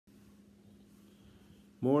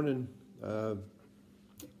Morning. Got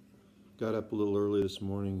up a little early this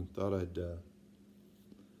morning. Thought I'd do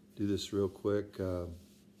this real quick.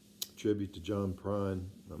 Tribute to John Prine.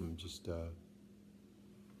 I'm just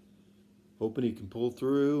hoping he can pull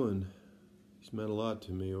through, and he's meant a lot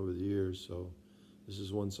to me over the years. So this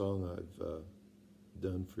is one song I've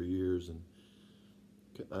done for years, and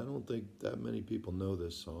I don't think that many people know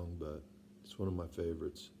this song, but it's one of my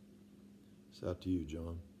favorites. It's out to you,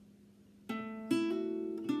 John.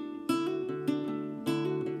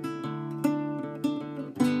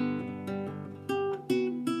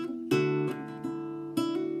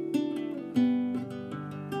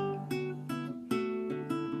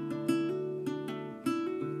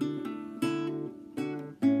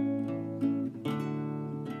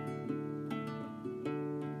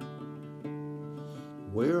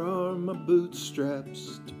 Where are my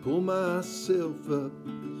bootstraps to pull myself up?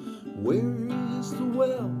 Where is the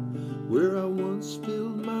well where I once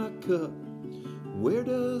filled my cup? Where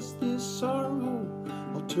does this sorrow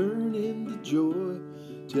all turn into joy?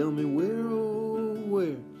 Tell me where, oh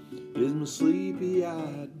where is my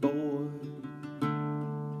sleepy-eyed boy?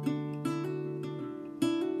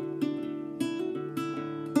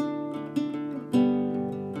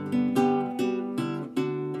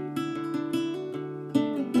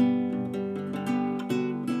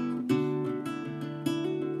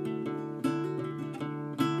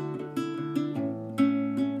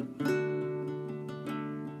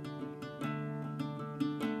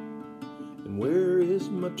 And where is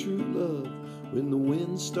my true love when the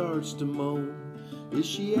wind starts to moan? Is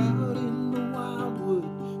she out in the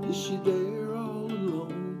wildwood? Is she there all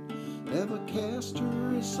alone? Have I cast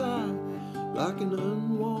her aside like an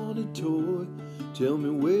unwanted toy? Tell me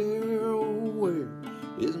where, oh where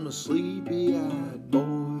is my sleepy-eyed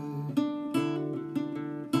boy?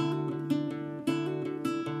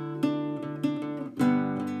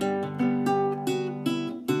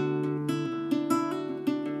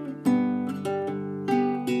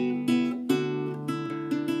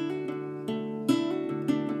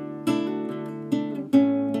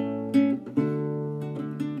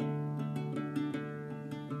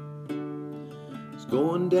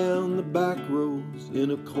 Going down the back roads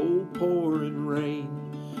in a cold pouring rain,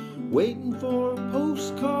 waiting for a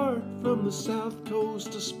postcard from the south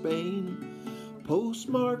coast of Spain,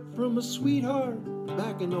 postmarked from a sweetheart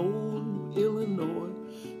back in old Illinois,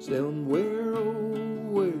 saying where, oh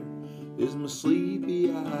where is my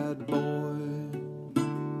sleepy-eyed boy?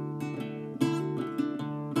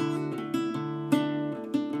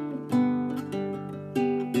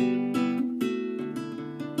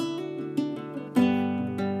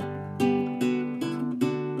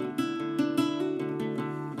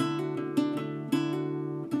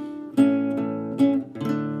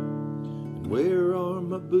 Where are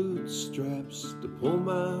my bootstraps to pull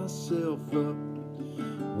myself up?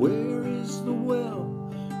 Where is the well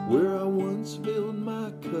where I once filled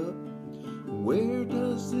my cup? Where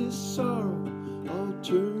does this sorrow all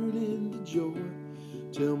turn into joy?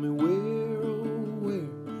 Tell me where, oh where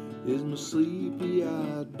is my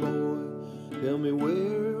sleepy-eyed boy? Tell me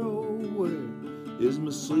where, oh where is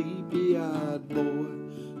my sleepy-eyed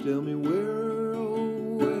boy? Tell me where,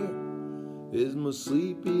 oh where is my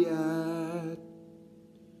sleepy-eyed